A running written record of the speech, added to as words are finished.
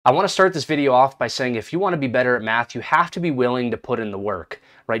I want to start this video off by saying if you want to be better at math, you have to be willing to put in the work,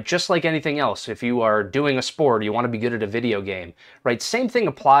 right? Just like anything else, if you are doing a sport, you want to be good at a video game, right? Same thing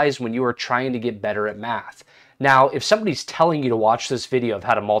applies when you are trying to get better at math. Now, if somebody's telling you to watch this video of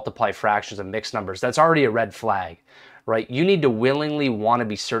how to multiply fractions and mixed numbers, that's already a red flag, right? You need to willingly want to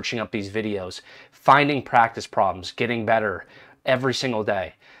be searching up these videos, finding practice problems, getting better every single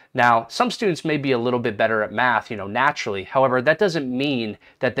day. Now, some students may be a little bit better at math, naturally. However, that doesn't mean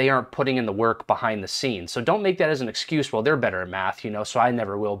that they aren't putting in the work behind the scenes. So don't make that as an excuse, well, they're better at math, so I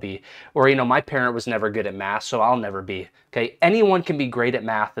never will be. Or, my parent was never good at math, so I'll never be. Okay, anyone can be great at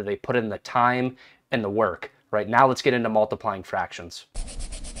math if they put in the time and the work. Right, now let's get into multiplying fractions.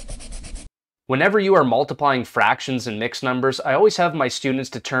 Whenever you are multiplying fractions and mixed numbers, I always have my students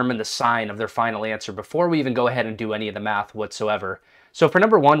determine the sign of their final answer before we even go ahead and do any of the math whatsoever. So for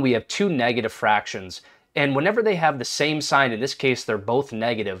number one, we have two negative fractions. And whenever they have the same sign, in this case, they're both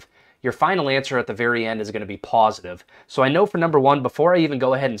negative, your final answer at the very end is going to be positive. So I know for number one, before I even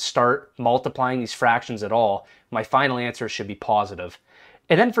go ahead and start multiplying these fractions at all, my final answer should be positive.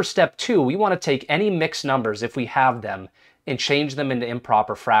 And then for step two, we want to take any mixed numbers, if we have them, and change them into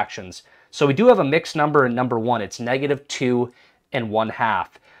improper fractions. So we do have a mixed number in number one. It's -2 1/2.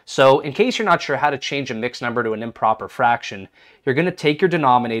 So in case you're not sure how to change a mixed number to an improper fraction, you're going to take your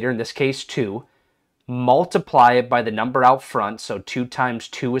denominator, in this case 2, multiply it by the number out front, so 2 times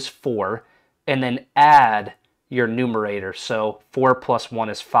 2 is 4, and then add your numerator, so 4 plus 1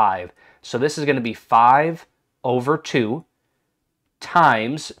 is 5. So this is going to be 5 over 2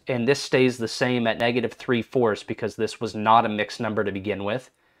 times, and this stays the same at -3/4 because this was not a mixed number to begin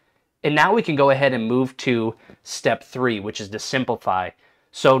with. And now we can go ahead and move to step 3, which is to simplify.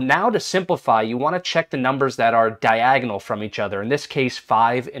 So now to simplify, you want to check the numbers that are diagonal from each other, in this case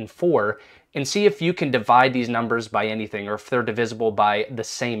 5 and 4, and see if you can divide these numbers by anything or if they're divisible by the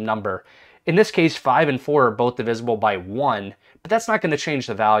same number. In this case, 5 and 4 are both divisible by 1, but that's not going to change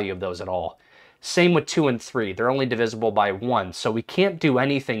the value of those at all. Same with 2 and 3, they're only divisible by 1, so we can't do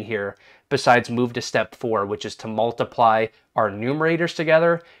anything here besides move to step 4, which is to multiply our numerators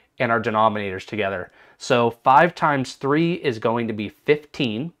together and our denominators together. So 5 times 3 is going to be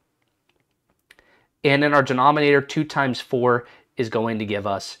 15. And in our denominator, 2 times 4 is going to give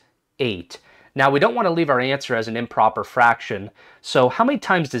us 8. Now, we don't want to leave our answer as an improper fraction. So how many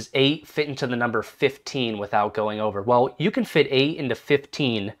times does 8 fit into the number 15 without going over? Well, you can fit 8 into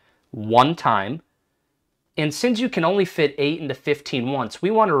 15 one time. And since you can only fit 8 into 15 once, we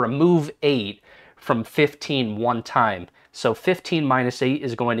want to remove 8 from 15 one time. So 15 minus 8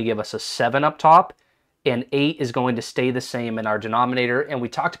 is going to give us a 7 up top, and 8 is going to stay the same in our denominator. And we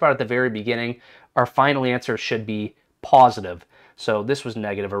talked about at the very beginning, our final answer should be positive. So this was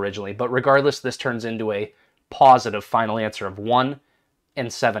negative originally, but regardless, this turns into a positive final answer of 1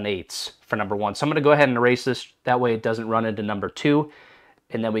 7/8 for number one. So I'm going to go ahead and erase this. That way it doesn't run into number 2,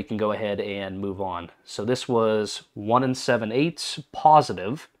 and then we can go ahead and move on. So this was 1 7/8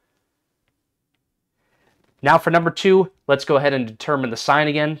 positive. Now for number 2, let's go ahead and determine the sign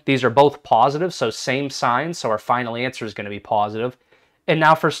again. These are both positive, so same sign, so our final answer is going to be positive. And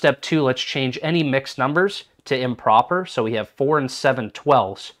now for step 2, let's change any mixed numbers to improper. So we have 4 and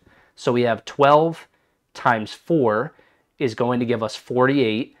 7/12. So we have 12 times 4 is going to give us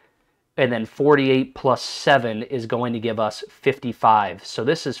 48, and then 48 plus 7 is going to give us 55. So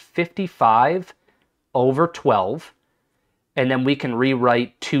this is 55 over 12, and then we can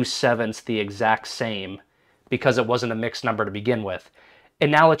rewrite 2/7 the exact same, because it wasn't a mixed number to begin with.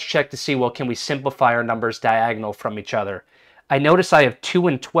 And now let's check to see, well, can we simplify our numbers diagonal from each other? I notice I have 2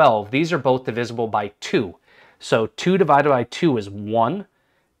 and 12. These are both divisible by 2. So 2 divided by 2 is 1,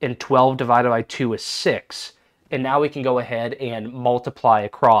 and 12 divided by 2 is 6. And now we can go ahead and multiply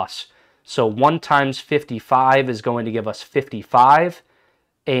across. So 1 times 55 is going to give us 55,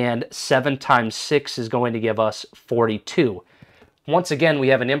 and 7 times 6 is going to give us 42. Once again, we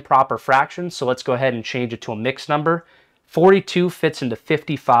have an improper fraction, so let's go ahead and change it to a mixed number. 42 fits into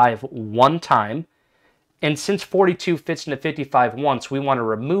 55 one time, and since 42 fits into 55 once, we want to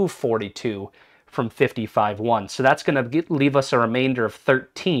remove 42 from 55 once. So that's going to leave us a remainder of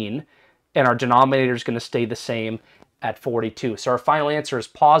 13, and our denominator is going to stay the same at 42. So our final answer is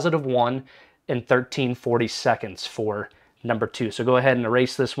positive 1 and 13/42 for number 2. So go ahead and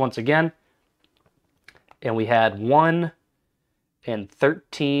erase this once again, and we had 1 and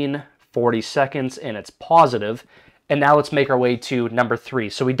 13/42, and it's positive. And now let's make our way to number 3.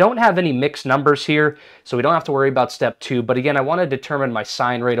 So we don't have any mixed numbers here, so we don't have to worry about step 2. But again, I want to determine my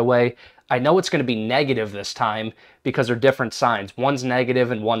sign right away. I know it's going to be negative this time because they're different signs. One's negative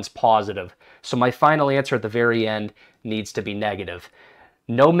and one's positive. So my final answer at the very end needs to be negative.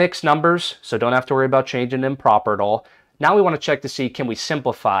 No mixed numbers, so don't have to worry about changing improper at all. Now we want to check to see, can we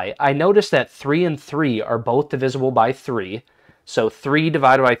simplify? I notice that 3 and 3 are both divisible by 3. So 3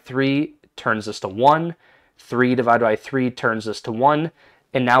 divided by 3 turns this to 1. 3 divided by 3 turns this to 1.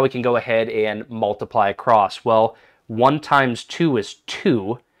 And now we can go ahead and multiply across. Well, 1 times 2 is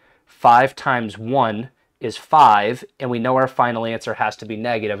 2. 5 times 1 is 5. And we know our final answer has to be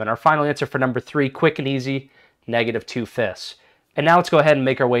negative. And our final answer for number 3, quick and easy, negative 2/5. And now let's go ahead and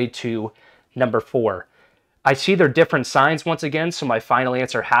make our way to number 4. I see they're different signs once again, so my final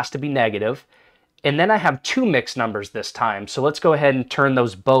answer has to be negative. And then I have 2 mixed numbers this time, so let's go ahead and turn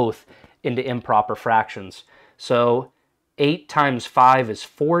those both into improper fractions. So 8 times 5 is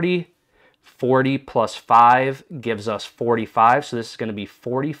 40. 40 plus 5 gives us 45, so this is going to be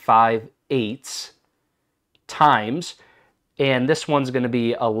 45/8 times, and this one's going to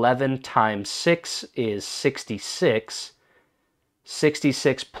be 11 times 6 is 66.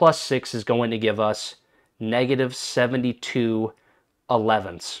 66 plus 6 is going to give us negative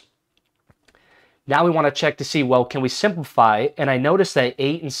 72/11. Now we want to check to see, well, can we simplify? And I notice that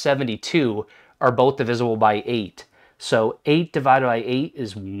 8 and 72 are both divisible by 8. So 8 divided by 8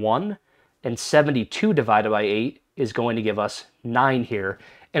 is 1, and 72 divided by 8 is going to give us 9 here.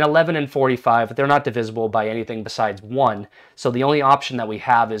 And 11 and 45, they're not divisible by anything besides 1. So the only option that we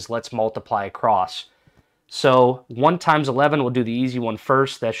have is let's multiply across. So 1 times 11, we'll do the easy one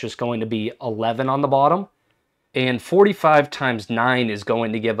first. That's just going to be 11 on the bottom. And 45 times 9 is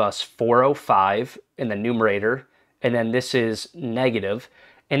going to give us 405 in the numerator. And then this is negative.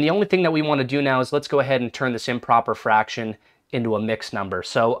 And the only thing that we want to do now is let's go ahead and turn this improper fraction into a mixed number.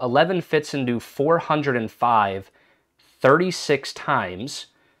 So 11 fits into 405 36 times.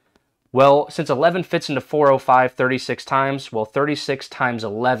 Well, since 11 fits into 405 36 times, well, 36 times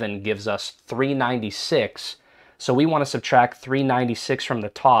 11 gives us 396. So we want to subtract 396 from the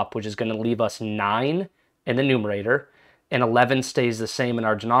top, which is going to leave us 9 in the numerator, and 11 stays the same in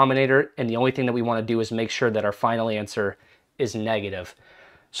our denominator, and the only thing that we want to do is make sure that our final answer is negative.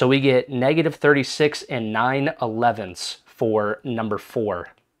 So we get negative 36 and 9/11 for number 4.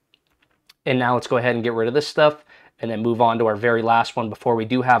 And now let's go ahead and get rid of this stuff and then move on to our very last one before we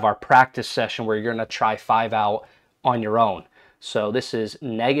do have our practice session where you're going to try 5 out on your own. So this is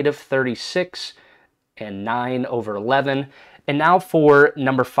negative 36 and 9/11. And now for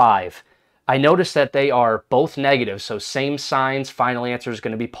number 5. I notice that they are both negative, so same signs, final answer is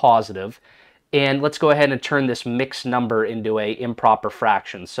going to be positive. And let's go ahead and turn this mixed number into a improper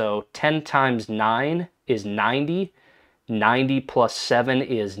fraction. So 10 times 9 is 90. 90 plus 7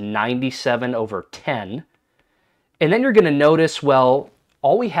 is 97/10. And then you're going to notice, well,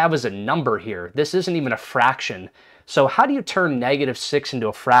 all we have is a number here. This isn't even a fraction. So how do you turn negative 6 into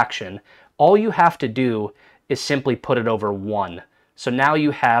a fraction? All you have to do is simply put it over 1. So now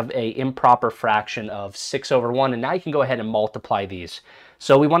you have an improper fraction of 6/1, and now you can go ahead and multiply these.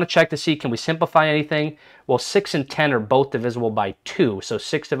 So we want to check to see, can we simplify anything? Well, 6 and 10 are both divisible by 2. So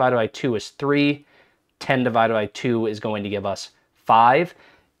 6 divided by 2 is 3. 10 divided by 2 is going to give us 5.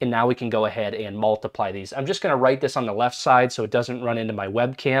 And now we can go ahead and multiply these. I'm just going to write this on the left side so it doesn't run into my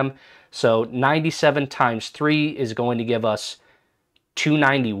webcam. So 97 times 3 is going to give us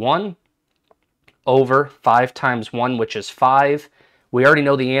 291 over 5 times 1, which is 5. We already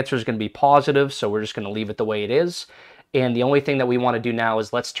know the answer is going to be positive, so we're just going to leave it the way it is. And the only thing that we want to do now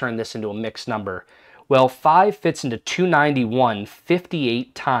is let's turn this into a mixed number. Well, 5 fits into 291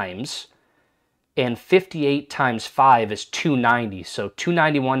 58 times, and 58 times 5 is 290. So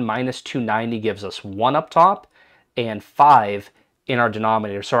 291 minus 290 gives us 1 up top and 5 in our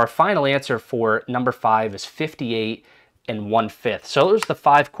denominator. So our final answer for number 5 is 58 and 1/5. So those are the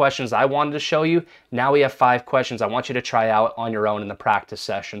 5 questions I wanted to show you. Now we have 5 questions I want you to try out on your own in the practice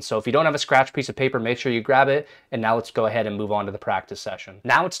session. So if you don't have a scratch piece of paper, make sure you grab it. And now let's go ahead and move on to the practice session.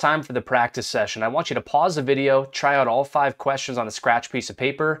 Now it's time for the practice session. I want you to pause the video, try out all 5 questions on the scratch piece of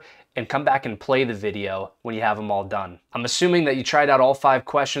paper, and come back and play the video when you have them all done. I'm assuming that you tried out all 5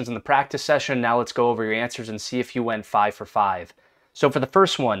 questions in the practice session. Now let's go over your answers and see if you went 5 for 5. So for the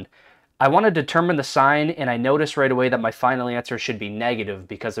first one, I want to determine the sign, and I notice right away that my final answer should be negative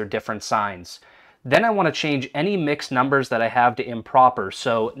because they're different signs. Then I want to change any mixed numbers that I have to improper.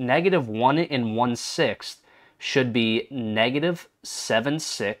 So negative 1 and 1/6 should be negative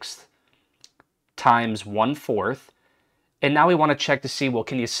 7/6 times 1/4. And now we want to check to see, well,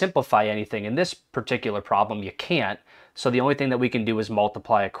 can you simplify anything? In this particular problem, you can't. So the only thing that we can do is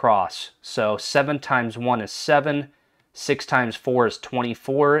multiply across. So 7 times 1 is 7. 6 times 4 is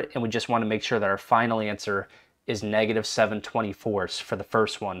 24, and we just want to make sure that our final answer is negative 7/24 for the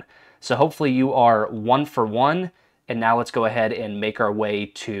first one. So hopefully you are 1 for 1 And now let's go ahead and make our way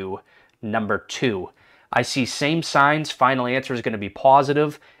to number 2. I see same signs, final answer is going to be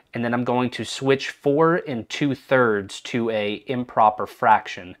positive, and then I'm going to switch 4 2/3 to a improper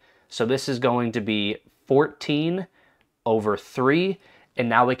fraction. So this is going to be 14 over 3, and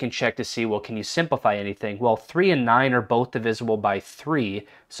now we can check to see, well, can you simplify anything? Well, 3 and 9 are both divisible by 3,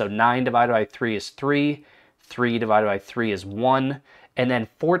 so 9 divided by 3 is 3, 3 divided by 3 is 1, and then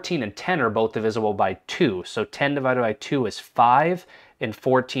 14 and 10 are both divisible by 2, so 10 divided by 2 is 5, and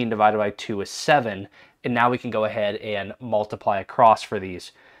 14 divided by 2 is 7, and now we can go ahead and multiply across for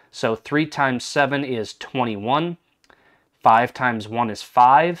these. So 3 times 7 is 21, 5 times 1 is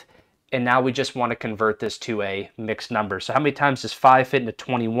 5, and now we just want to convert this to a mixed number. So how many times does 5 fit into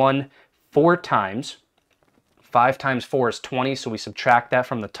 21? 4 times. 5 times 4 is 20, so we subtract that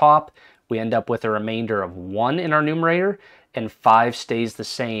from the top. We end up with a remainder of 1 in our numerator, and 5 stays the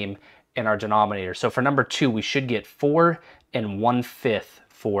same in our denominator. So for number 2, we should get 4 1/5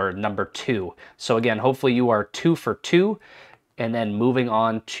 for number 2. So again, hopefully you are 2 for 2, and then moving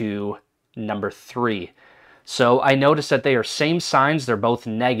on to number 3. So I notice that they are same signs, they're both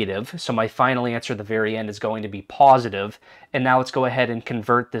negative, so my final answer at the very end is going to be positive. And now let's go ahead and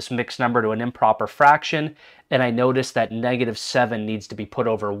convert this mixed number to an improper fraction, and I notice that -7 needs to be put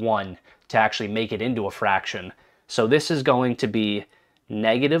over 1 to actually make it into a fraction. So this is going to be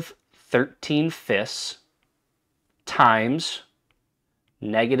 -13/5 times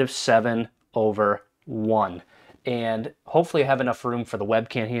 -7 over 1. And hopefully I have enough room for the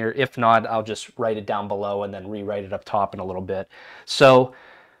webcam here. If not, I'll just write it down below and then rewrite it up top in a little bit. So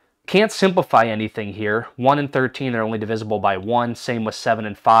can't simplify anything here. 1 and 13 are only divisible by 1, same with 7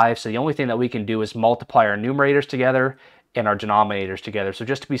 and 5. So the only thing that we can do is multiply our numerators together and our denominators together. So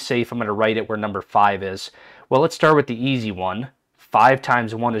just to be safe, I'm going to write it where number 5 is. Well, let's start with the easy one. 5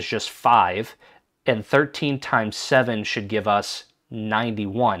 times 1 is just 5, and 13 times 7 should give us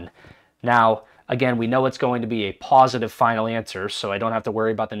 91. Now, again, we know it's going to be a positive final answer, so I don't have to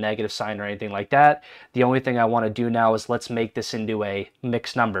worry about the negative sign or anything like that. The only thing I want to do now is let's make this into a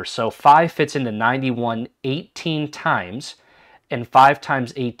mixed number. So 5 fits into 91 18 times, and 5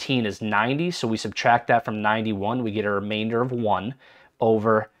 times 18 is 90, so we subtract that from 91. We get a remainder of 1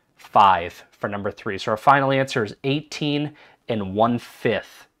 over 5 for number 3. So our final answer is 18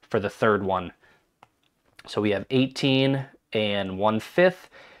 1/5 for the third one. So we have 18 1/5.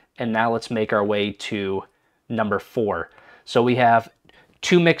 And now let's make our way to number 4. So we have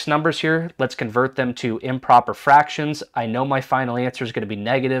two mixed numbers here. Let's convert them to improper fractions. I know my final answer is going to be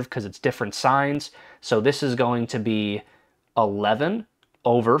negative because it's different signs. So this is going to be 11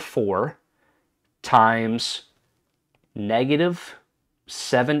 over 4 times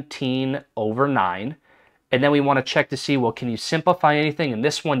 -17 over 9. And then we want to check to see, well, can you simplify anything? And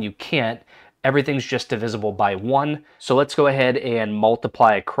this one you can't. Everything's just divisible by 1. So let's go ahead and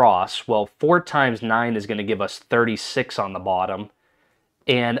multiply across. Well, 4 times 9 is going to give us 36 on the bottom.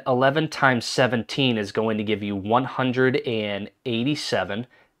 And 11 times 17 is going to give you 187.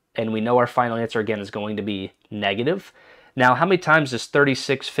 And we know our final answer, again, is going to be negative. Now, how many times does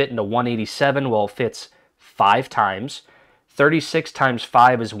 36 fit into 187? Well, it fits 5 times. 36 times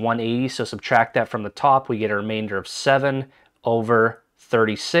 5 is 180, so subtract that from the top. We get a remainder of 7 over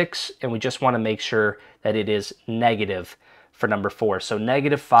 36, and we just want to make sure that it is negative for number 4. So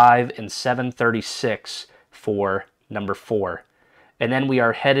 -5 and 7/36 for number 4. And then we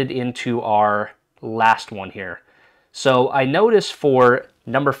are headed into our last one here. So I notice for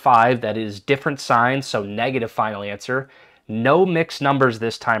number 5 that is different signs, so negative final answer. No mixed numbers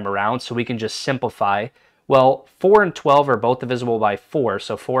this time around, so we can just simplify. Well, 4 and 12 are both divisible by 4,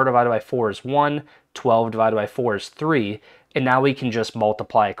 so 4 divided by 4 is 1, 12 divided by 4 is 3, and now we can just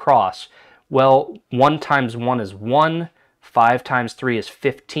multiply across. Well, 1 times 1 is 1, 5 times 3 is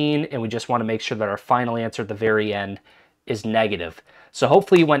 15, and we just want to make sure that our final answer at the very end is negative. So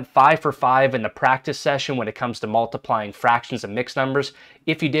hopefully you went 5 for 5 in the practice session when it comes to multiplying fractions and mixed numbers.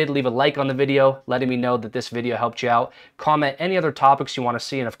 If you did, leave a like on the video, letting me know that this video helped you out. Comment any other topics you want to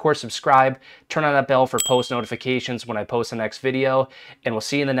see, and of course subscribe. Turn on that bell for post notifications when I post the next video, and we'll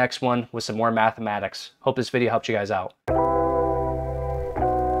see you in the next one with some more mathematics. Hope this video helped you guys out.